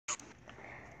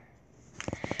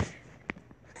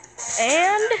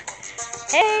And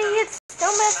hey, it's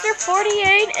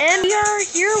Stillmaster48, and we are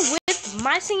here with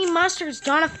My Singing Monsters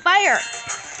Dawn of Fire.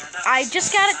 I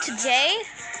just got it today,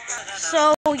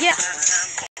 so yeah,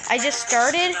 I just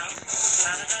started.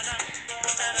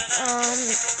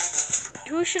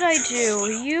 Who should I do?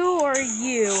 You or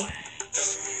you?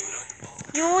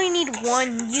 You only need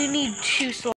one, you need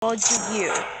two, so I'll do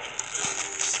you.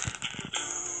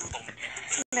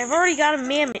 And I've already got a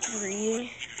mammoth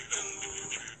breed.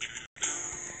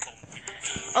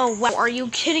 Oh wow, are you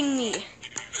kidding me?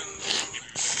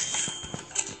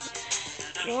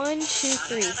 1, 2,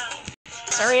 3.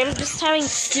 Sorry, I'm just having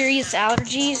serious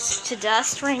allergies to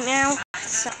dust right now.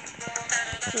 So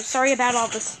sorry about all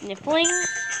the sniffling.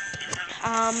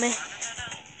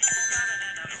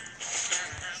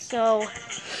 So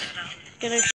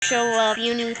gonna show a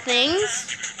few new things.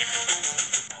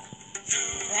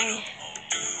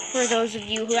 For those of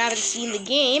you who haven't seen the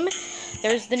game,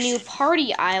 there's the new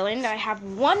party island. I have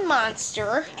one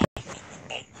monster,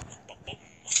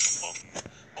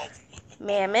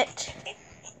 Mammoth,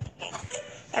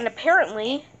 and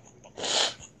apparently,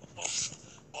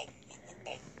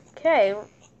 okay,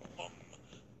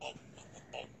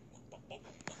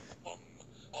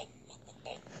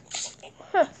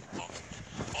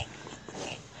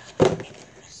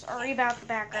 sorry about the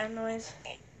background noise.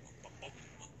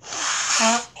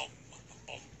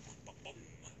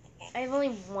 I have only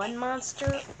one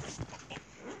monster,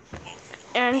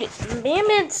 and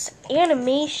Mammoth's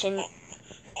animation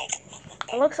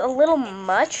looks a little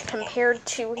much compared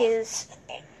to his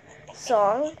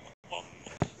song.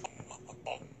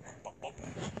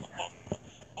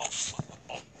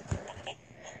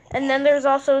 And then there's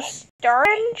also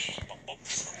Starange.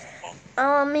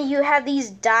 You have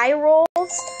these die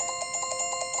rolls.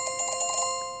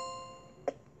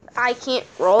 I can't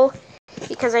roll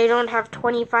because I don't have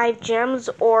 25 gems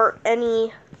or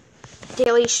any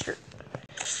daily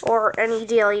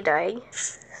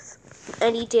dice.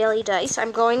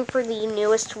 I'm going for the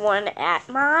newest one,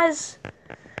 Atmos.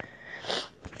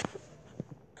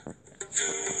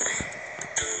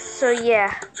 So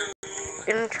yeah, I'm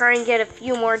gonna try and get a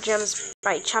few more gems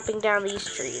by chopping down these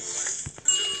trees.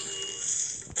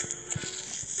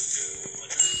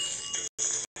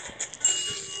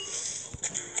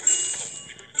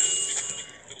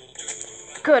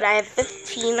 Good, I have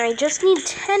 15. I just need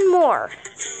 10 more.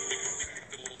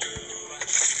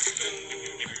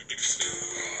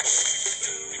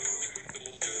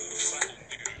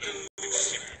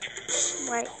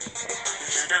 Right.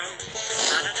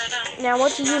 Now,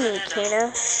 what do you need,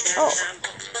 Kana? Oh,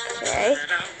 okay.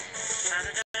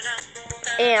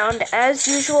 And, as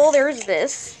usual, there's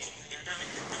this.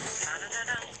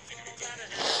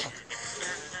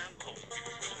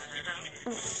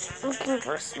 Looking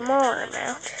for a smaller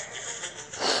amount.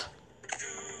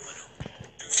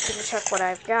 Gonna check what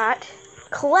I've got.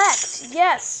 Collect!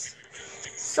 Yes!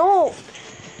 Sold!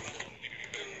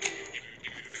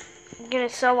 I'm gonna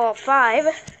sell all 5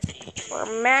 for a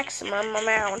maximum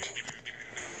amount.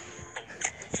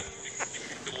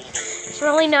 It's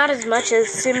really not as much as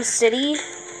SimCity.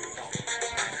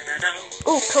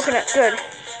 Ooh, coconut, good.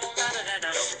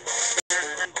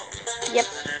 Yep.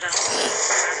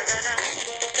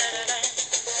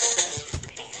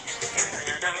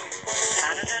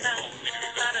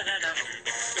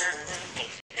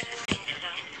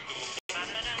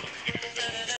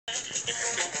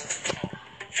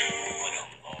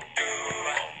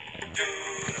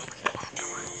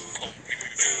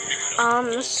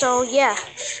 So yeah.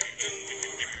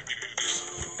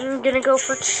 I'm gonna go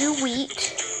for 2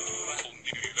 wheat.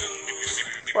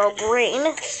 Well, grain,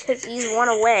 because he's 1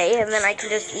 away, and then I can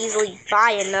just easily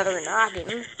buy another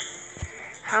noggin.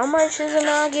 How much is a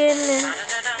noggin?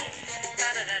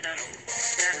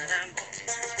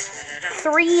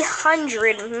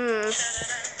 300, I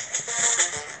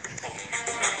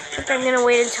think I'm gonna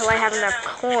wait until I have enough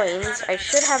coins. I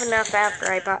should have enough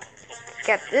after I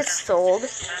get this sold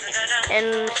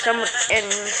and him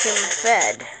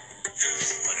fed.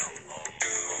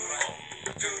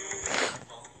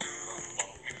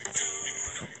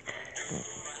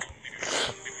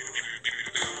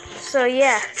 So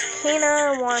yeah,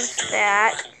 Kana wants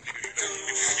that.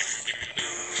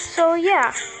 So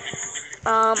yeah,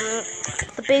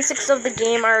 the basics of the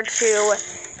game are to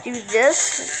do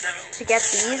this to get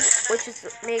these, which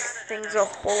makes things a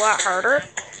whole lot harder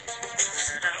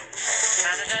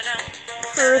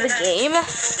for the game.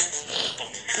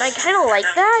 And I kind of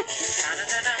like that,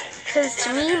 because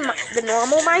to me, the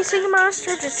normal My Singing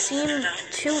Monster just seemed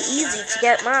too easy to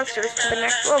get monsters to the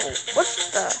next level.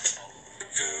 What's the...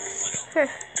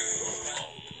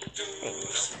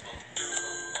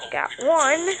 Got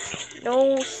one.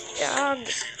 No dog.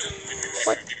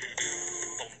 What?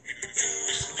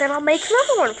 Then I'll make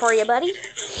another one for you, buddy.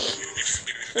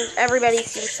 Since everybody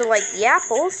seems to like the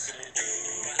apples.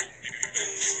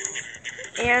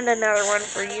 And another one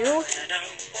for you.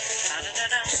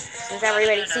 Since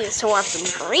everybody seems to want some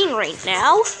green right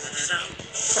now.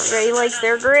 Everybody likes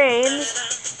their grains.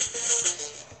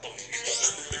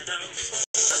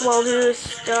 So I'll do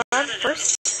this dog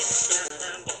first.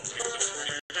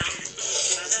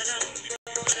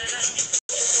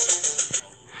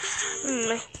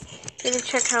 Gonna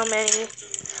check how many.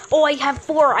 Oh, I have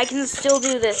 4. I can still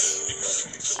do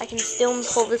this. I can still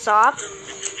pull this off.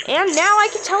 And now I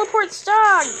can teleport this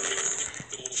dog.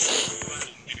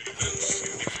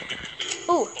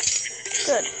 Ooh,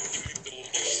 good.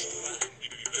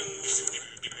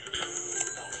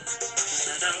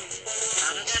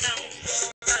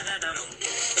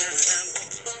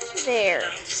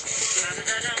 There.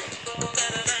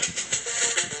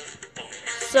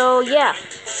 So, yeah.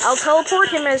 I'll teleport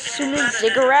him as soon as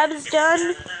Ziggurab is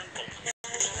done.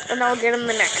 And I'll get him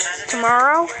the next.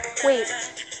 Tomorrow? Wait.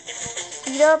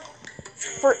 Speed up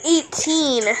for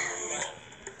 18.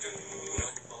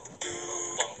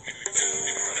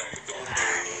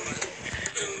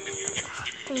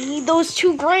 I need those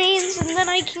 2 grains, and then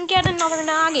I can get another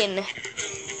noggin.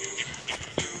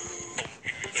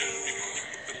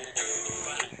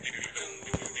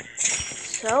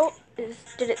 So,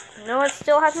 did it? No, it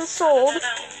still hasn't sold.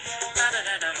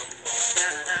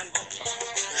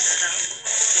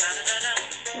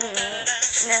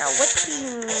 Now, what do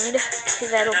you need? So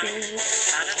that'll be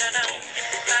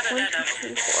 1, 2,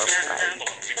 3, 4, 5,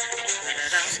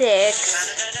 6.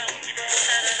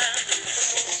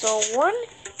 So 1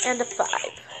 and a 5.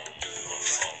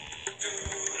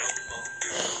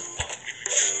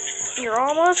 You're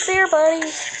almost there,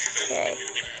 buddy. Okay.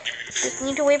 Just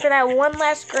need to wait for that one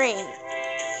last grain.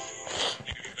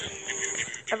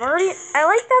 I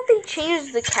like that they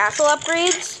changed the castle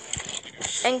upgrades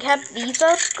and kept these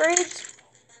upgrades.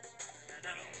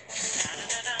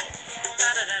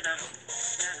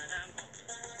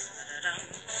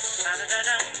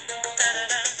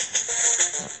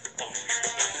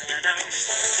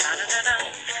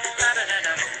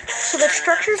 So the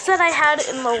structures that I had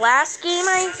in the last game,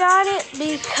 I got it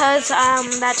because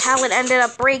that talent ended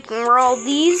up breaking. Were all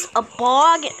these, a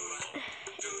bog,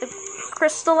 the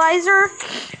crystallizer,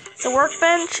 the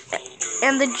workbench,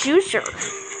 and the juicer.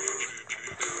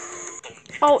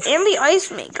 Oh, and the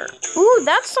ice maker. Ooh,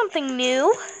 that's something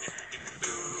new.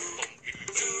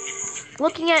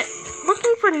 Looking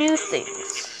for new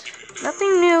things.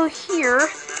 Nothing new here,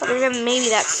 other than maybe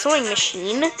that sewing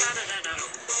machine.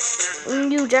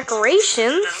 New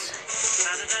decorations.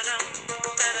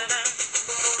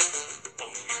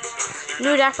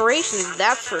 New decorations,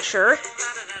 that's for sure.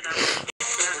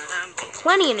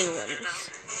 Plenty of new ones.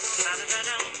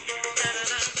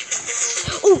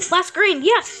 Ooh, last green,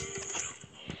 yes!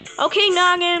 Okay,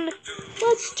 Noggin,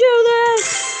 let's do this!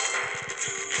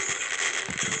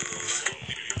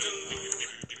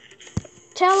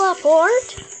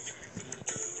 Teleport.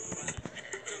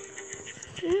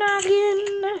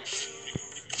 Noggin.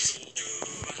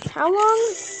 How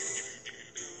long?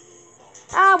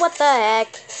 Ah, what the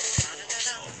heck?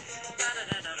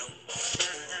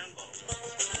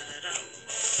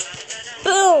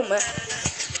 Boom!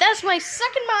 That's my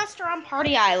second monster on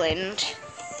Party Island.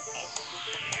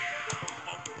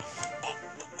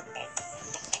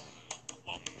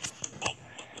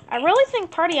 I really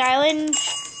think Party Island...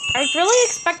 I was really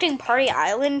expecting Party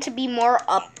Island to be more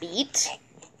upbeat.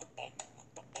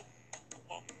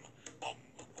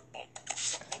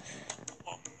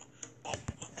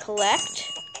 Collect.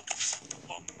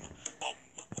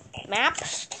 Map.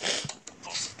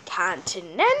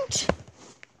 Continent.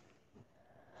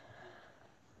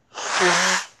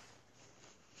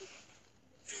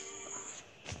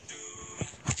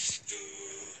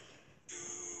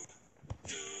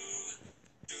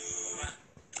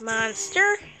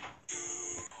 Monster.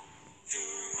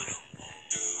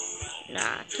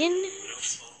 Noggin.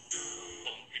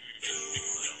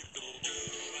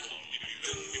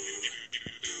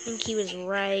 I think he was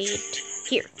right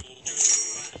here.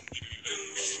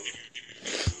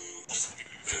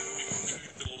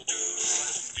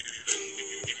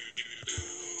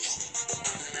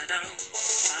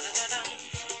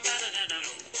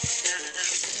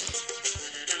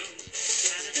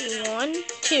 One,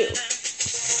 two.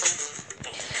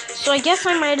 So I guess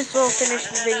I might as well finish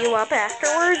the video up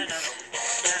afterwards.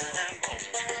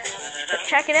 But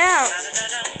check it out.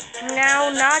 Now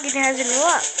Noggin has a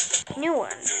new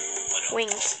one.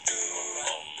 Wings.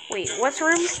 Wait, what's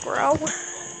room to grow?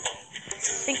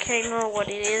 think I know what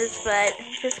it is, but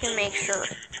I'm just gonna make sure.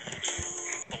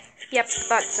 Yep,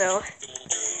 thought so.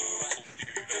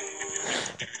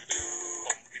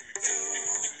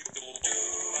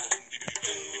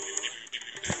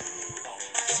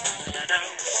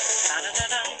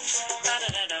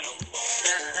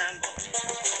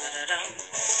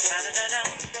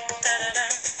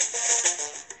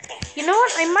 You know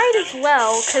what? I might as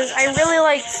well, because I really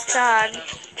like Stog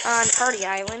on Party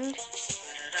Island.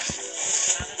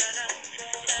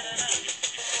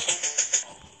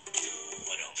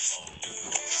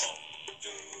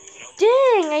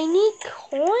 Dang, I need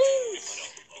coins.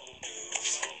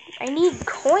 I need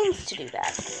coins to do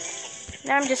that.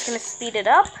 Now I'm just gonna speed it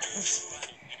up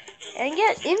and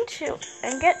get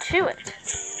to it.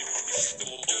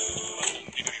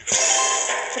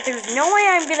 But there's no way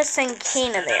I'm gonna send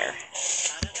Kana there.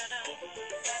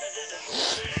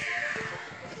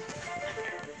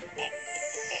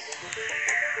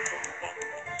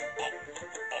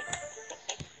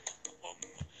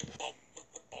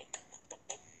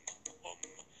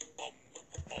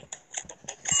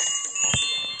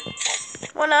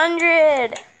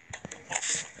 $100.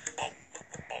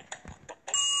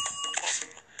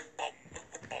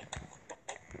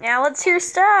 Now let's hear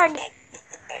Stog,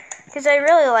 because I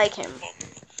really like him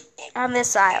on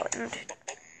this island.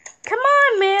 Come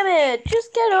on, Mammoth,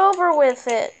 just get over with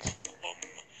it.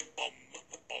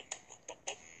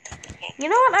 You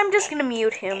know what? I'm just gonna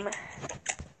mute him.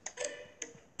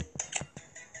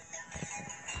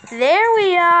 There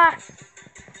we are.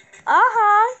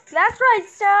 That's right,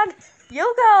 Stog.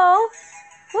 You go.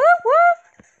 Whoop whoop.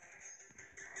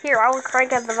 Here, I'll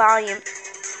crank up the volume.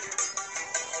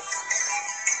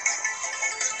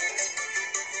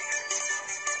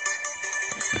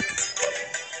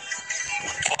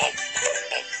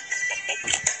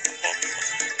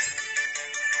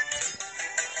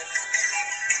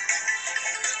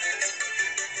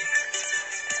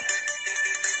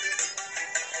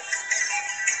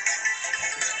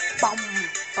 Bum,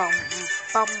 bum,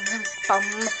 bum, bum,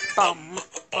 bum,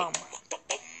 bum.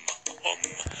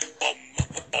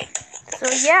 So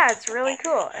yeah, it's really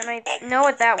cool, and I know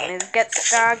what that one is. Get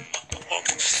Stog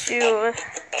to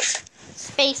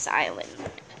Space Island.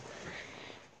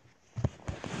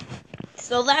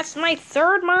 So that's my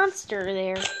third monster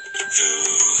there.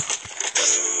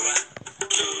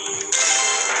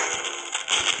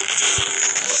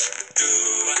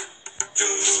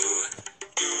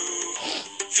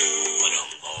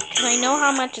 I know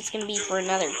how much it's going to be for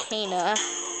another Kana.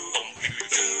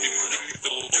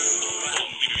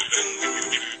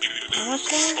 How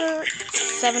much longer?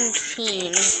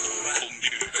 17.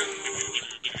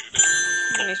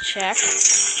 I'm going to check.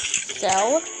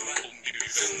 Sell.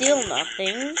 Still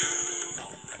nothing.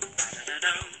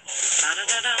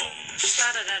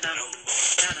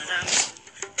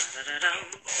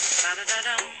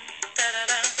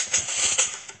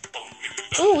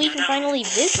 Ooh, we can finally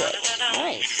visit.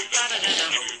 Nice.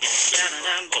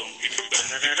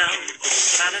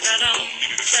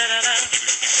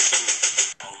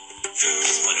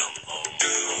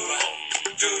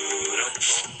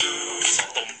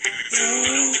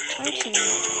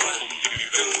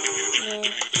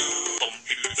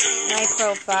 My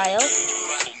profile.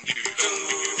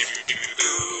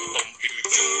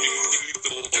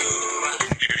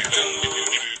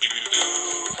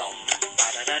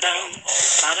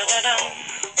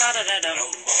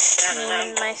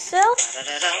 And myself,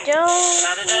 don't.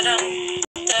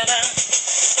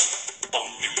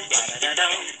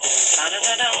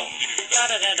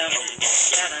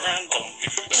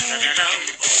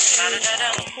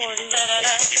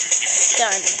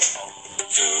 Done.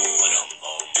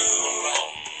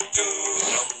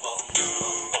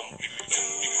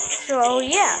 So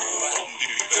yeah,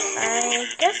 I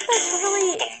guess that's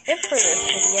really it for this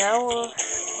video.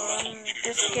 I'm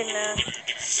just gonna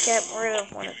get rid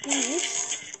of one of these.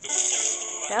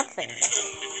 Nothing.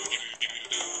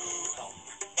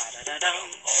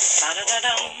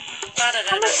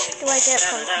 How much do I get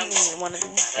from feeding one of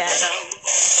these guys?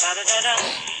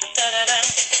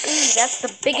 Ooh, that's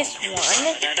the biggest one.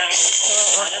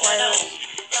 So it requires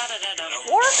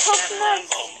 4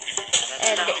 coconuts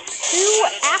and 2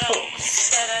 apples.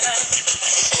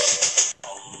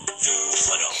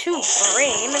 2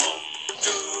 grain.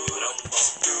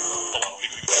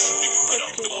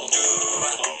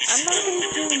 I'm not gonna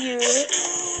do you.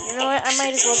 You know what? I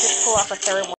might as well just pull off a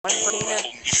third one for you.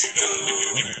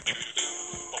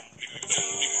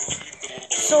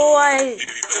 So I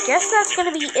guess that's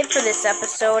gonna be it for this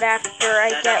episode after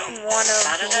I get one of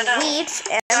the wheats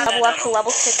and level up to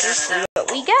level 6 and see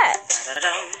what we get.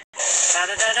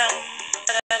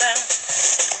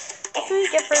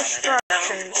 get for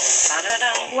structures.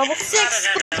 Level 6,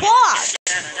 the plot!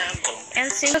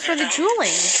 And same goes for the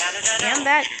dueling. And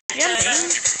that gem thing.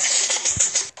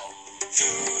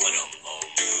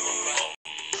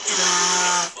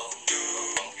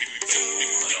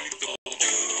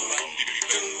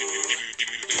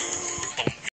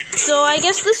 So I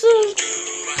guess this is...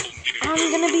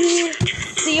 I'm gonna be...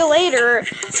 See you later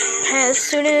as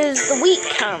soon as the week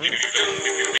comes.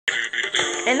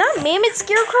 And that Mammoth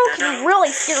Scarecrow can really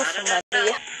scare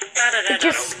somebody. It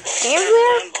just stands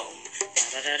there.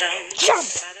 Jump!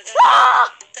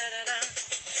 Ah!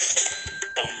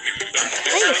 I'm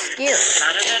kinda scared.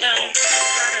 Are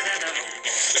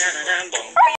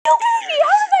you kidding me?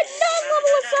 How did that not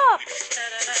level us up?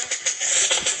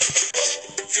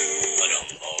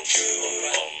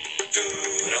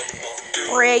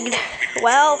 Rigged.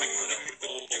 Well,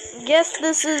 guess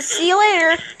this is see you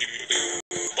later.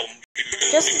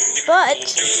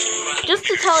 Just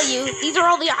to tell you, these are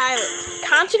all the islands.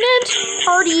 Continent,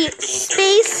 Party,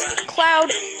 Space, Cloud,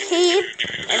 Cave,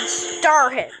 and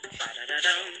Starhenge.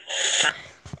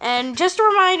 And just a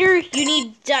reminder, you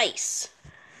need dice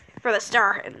for the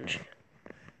Starhenge.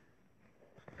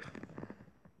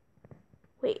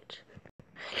 Wait.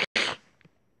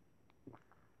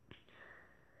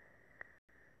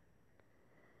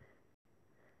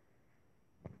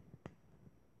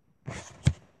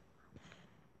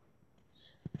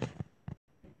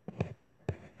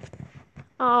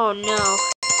 Oh no.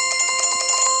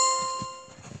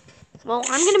 Well,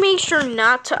 I'm gonna make sure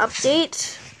not to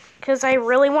update, because I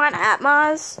really want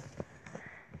Atmos.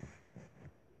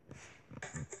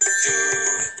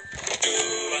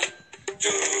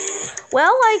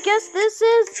 Well, I guess this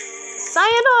is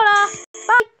sayonara.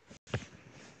 Bye.